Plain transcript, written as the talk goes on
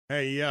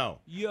Hey, yo.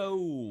 Yo.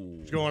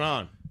 What's going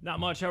on? Not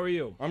much. How are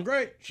you? I'm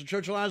great. It's the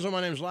Church of Lazo. My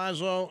name's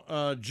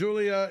Lazo.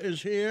 Julia is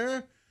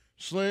here.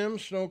 Slim,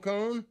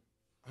 Snowcone.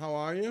 How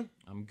are you?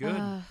 I'm good.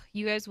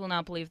 You guys will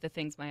not believe the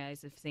things my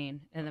eyes have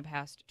seen in the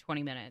past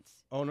 20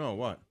 minutes. Oh, no.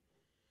 What?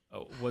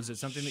 Oh, was it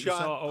something that you Shut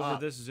saw over up.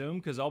 this Zoom?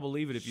 Because I'll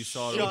believe it if you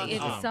saw it Shut over the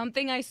It's Zoom.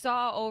 something I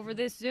saw over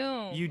this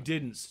Zoom. You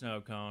didn't,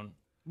 Snowcone.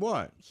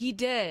 What? He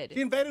did. She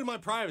invaded my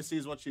privacy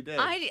is what she did.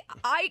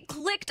 I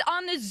clicked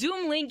on the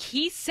Zoom link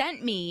he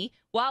sent me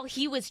while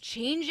he was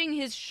changing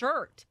his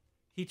shirt.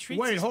 He treats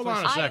Wait, his hold on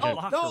a pussy second.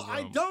 like a No, locker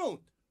I room. don't.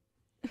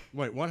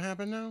 Wait, what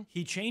happened now?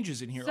 He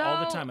changes in here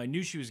all the So- time. I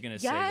knew she was going to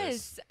say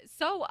this. Yes.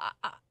 So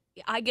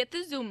I get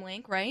the Zoom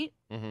link, right?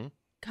 Mm-hmm.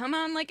 Come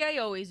on like I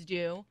always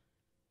do.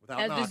 Without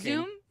As knocking. the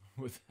Zoom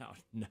Without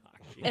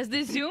knocking. as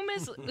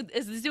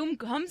the Zoom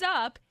comes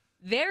up,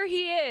 there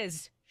he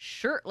is,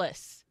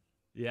 shirtless.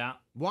 Yeah.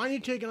 Why are you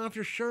taking off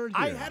your shirt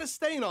I here? had a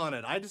stain on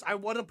it. I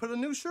want to put a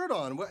new shirt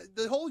on.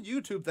 The whole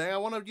YouTube thing, I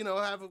want to,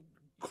 have a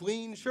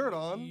clean shirt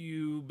on.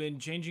 You've been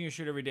changing your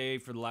shirt every day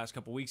for the last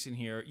couple weeks in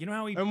here. You know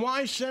how he... And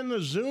why send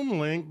the Zoom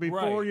link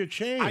before Right. you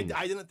change?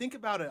 I didn't think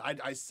about it.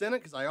 I sent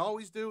it because I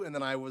always do, and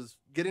then I was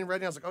getting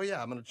ready. I was like, oh,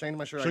 yeah, I'm going to change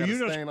my shirt. So I got you a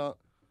just- stain on.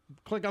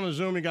 Click on the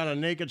Zoom, you got a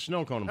naked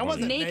snow cone. I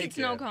wasn't Naked naked.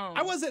 snow cone.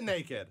 I wasn't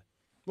naked.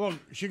 Well,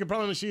 she could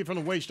probably see it from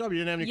the waist up. You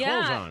didn't have any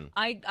clothes on.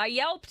 I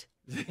yelped.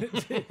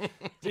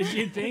 Did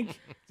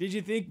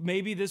you think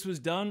maybe this was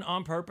done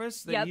on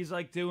purpose? That Yep. he's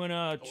like doing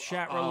a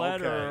chat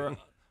roulette okay. or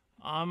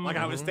Like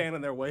I was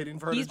standing there waiting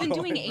for her He's to been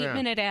join. doing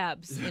 8-minute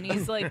abs, and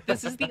he's like,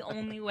 "This is the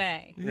only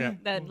way Yeah.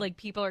 that like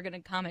people are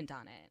gonna comment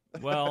on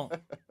it." Well,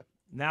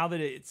 now that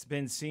it's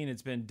been seen,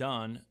 it's been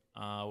done.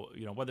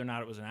 Whether or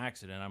not it was an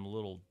accident, I'm a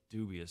little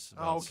dubious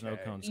about Okay.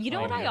 Snowcone's You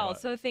know what claim, I but-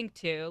 also think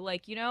too?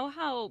 Like, you know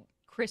how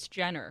Kris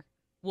Jenner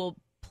will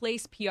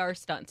place PR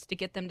stunts to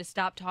get them to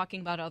stop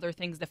talking about other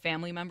things the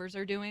family members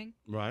are doing?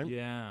 Right?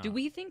 Yeah. Do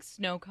we think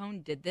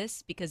Snowcone did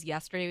this because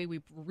yesterday we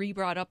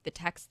re-brought up the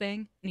text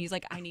thing, and he's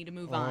like, "I need to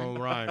move Oh, on."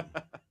 right.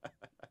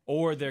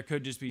 Or there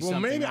could just be Well,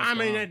 something maybe, else I mean,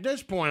 going on. at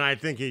this point, I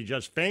think he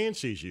just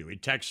fancies you. He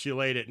texts you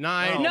late at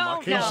night. Oh,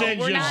 No, He no, sends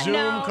we're you not. Zoom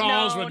No,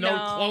 calls no, with no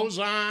no. clothes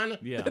on.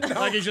 Yeah.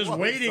 Like he's just clothes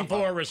waiting for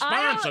a I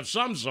response don't- of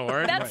some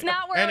sort. That's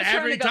not where I And was trying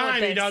every to go with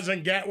time he this.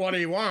 doesn't get what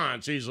he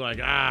wants, he's like,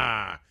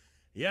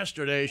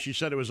 yesterday she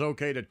said it was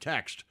okay to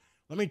text.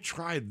 Let me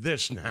try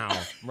this now.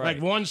 Right.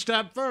 Like one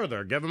step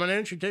further. Give him an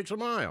inch, he takes a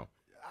mile.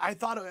 I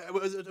thought it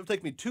would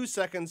take me 2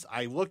 seconds.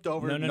 I looked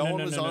over. No,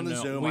 one was on the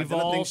Zoom. We've I didn't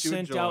all think she would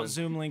sent join. out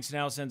Zoom links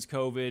now since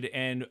COVID,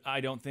 and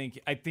I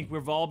think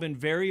we've all been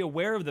very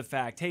aware of the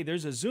fact, hey,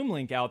 there's a Zoom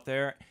link out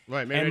there.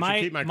 Right, maybe and I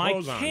should keep my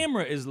clothes on.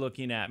 camera is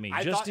looking at me,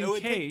 I just thought in it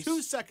would case. take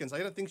 2 seconds. I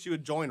didn't think she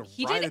would join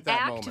He right did at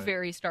that act moment.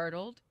 very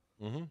startled.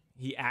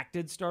 He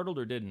acted startled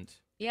or didn't?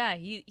 Yeah,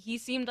 he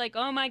seemed like,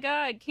 "Oh my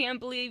God, can't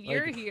believe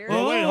you're here."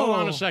 Well, wait, hold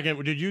on Oh. a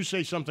second. Did you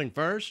say something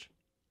first?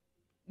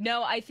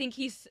 No, I think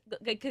he's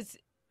because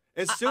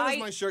As soon as I-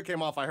 my shirt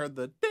came off, I heard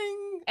the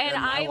ding, and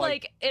I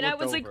looked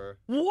was over. like,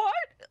 "What?"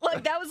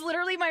 Like that was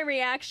literally my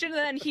reaction. And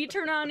then he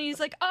turned on and he's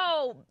like,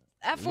 "Oh,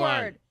 F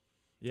Right. word."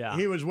 Yeah.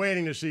 He was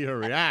waiting to see her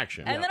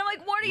reaction. And then I'm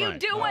like, "What are you Right.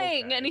 doing?"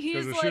 Okay. And Because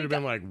he's it like, should have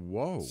been like,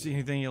 whoa. See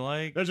anything you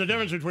like? There's a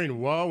difference between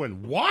whoa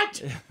and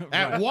what?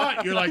 At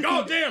what, you're like,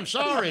 oh, damn,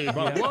 sorry.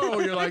 But whoa,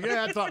 you're like,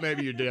 yeah, I thought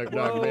maybe you dug me.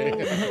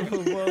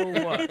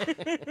 Whoa,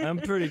 what? I'm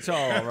pretty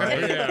tall,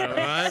 right? Yeah,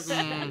 right?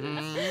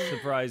 Mhm.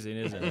 Surprising,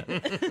 isn't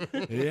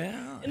it?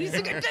 Yeah. and he's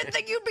like, "I didn't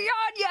think you'd be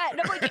on yet."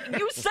 And I'm like,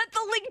 "You sent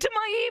the link to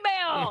my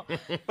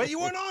email." But you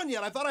weren't on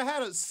yet. I thought I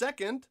had a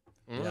second.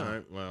 All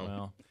right, well.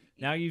 Well,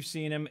 now you've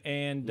seen him,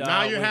 and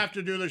Now you have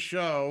to do the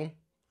show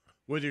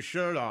with your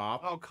shirt off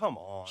Oh, come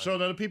on. so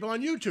that the people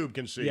on YouTube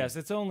can see. Yes,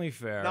 it's only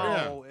fair.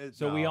 no.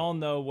 So we all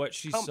know what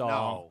she saw.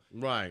 No.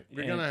 Right.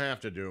 You're And- going to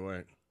have to do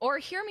it. Or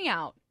hear me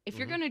out. If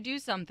you're gonna do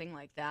something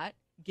like that,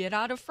 get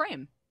out of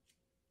frame.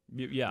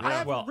 Yeah. I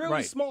have well, a really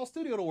right. small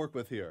studio to work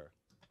with here.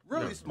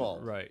 Really small.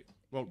 Right.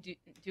 Well, Do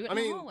it I in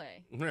mean- the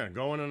hallway. yeah,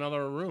 go in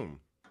another room.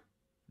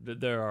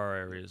 There are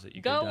areas that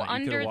you Go could you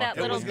under could've that walked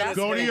little away. gonna desk.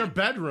 Go to take- your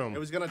bedroom. It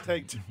was going to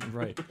take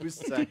Right. 2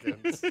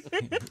 seconds.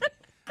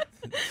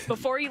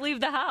 Before you leave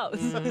the house.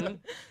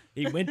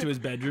 He went to his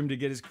bedroom to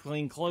get his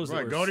clean clothes. that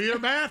Right, were- go to your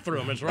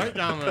bathroom. It's right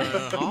down the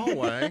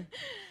hallway.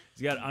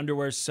 He's got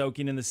underwear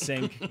soaking in the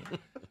sink.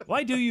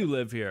 Why do you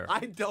live here?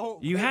 I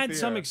don't. You live had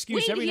some here.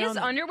 excuse Wait, every he now has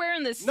and then. underwear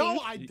in the sink? No,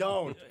 I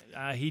don't.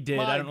 He did.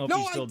 I don't know if No,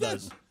 he I still didn't.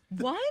 does.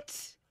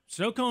 What?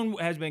 Snowcone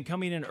has been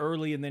coming in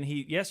early, and then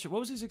what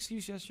was his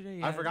excuse yesterday?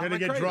 He I had- forgot Gotta my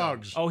get Kratom.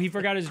 drugs. Oh, he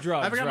forgot his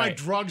drugs. I forgot my right.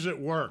 drugs at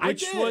work.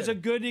 Which did. was a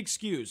good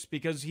excuse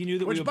because he knew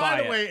that we Which, would by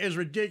buy the way, as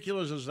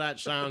ridiculous as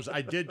that sounds,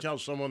 I did tell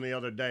someone the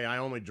other day I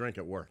only drink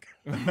at work.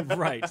 it.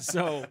 Right.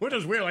 So Which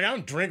is weird. Like, I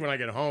don't drink when I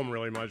get home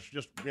really much,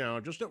 just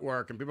at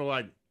work. And people are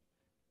like,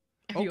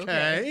 Are you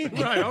okay?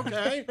 Okay, right,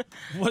 okay.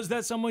 Was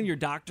that someone your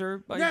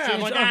doctor? By Yeah, I'm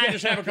chance? like, Okay. I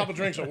just have a couple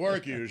drinks at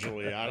work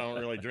usually. I don't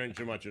really drink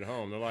too much at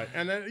home. They're like,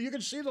 and then you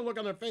can see the look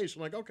on their face.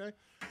 I'm like, okay,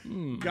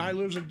 guy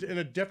lives in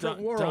a different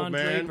world, Don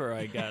man. Draper,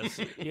 I guess.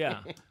 Yeah.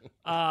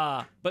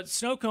 But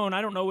Snowcone,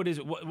 I don't know what is.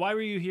 Why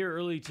were you here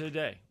early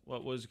today?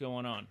 What was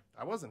going on?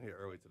 I wasn't here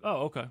early today.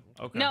 Oh, okay.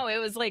 Okay. No, it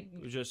was like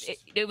It was just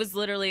it was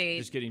literally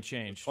just getting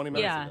changed. 20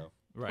 minutes yeah, ago.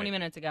 Right. 20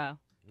 minutes ago.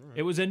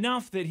 It was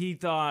enough that he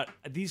thought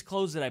these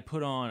clothes that I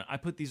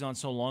put these on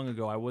so long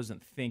ago. I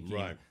wasn't thinking.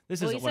 Right. This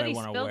Well, isn't he what said I he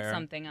want to spilled wear.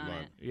 something on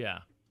Right. it. Yeah.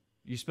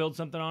 You spilled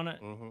something on it.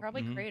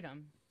 Probably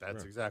kratom.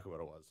 That's exactly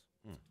what it was.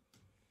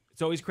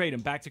 It's always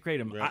kratom. Back to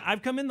kratom. Yeah.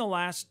 I've come in the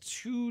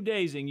last 2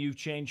 days and you've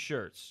changed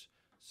shirts,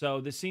 so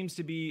this seems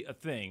to be a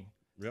thing.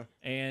 Yeah.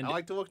 And I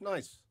like to look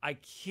nice. I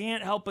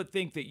can't help but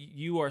think that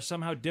you are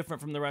somehow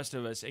different from the rest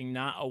of us and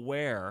not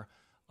aware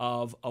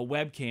of a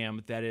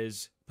webcam that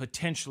is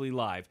potentially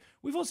live.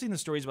 We've all seen the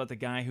stories about the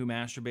guy who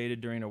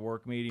masturbated during a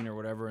work meeting or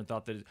whatever and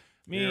thought that,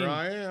 Here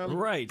I am.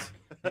 Right.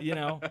 You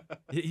know,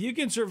 you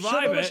can Simple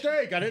survive it.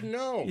 mistake. I didn't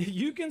know.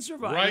 You can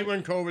survive Right it.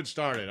 when COVID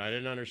started, I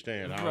didn't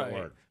understand how it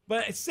worked.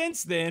 But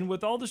since then,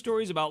 with all the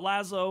stories about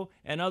Laszlo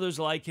and others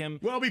like him,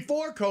 Well,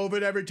 before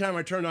COVID, every time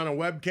I turned on a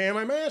webcam,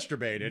 I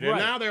masturbated. And Right.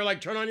 now they're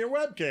like, turn on your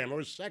webcam. It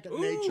was second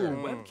ooh, nature.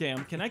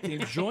 webcam connecting,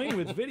 join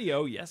with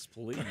video. Yes,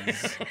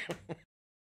 please.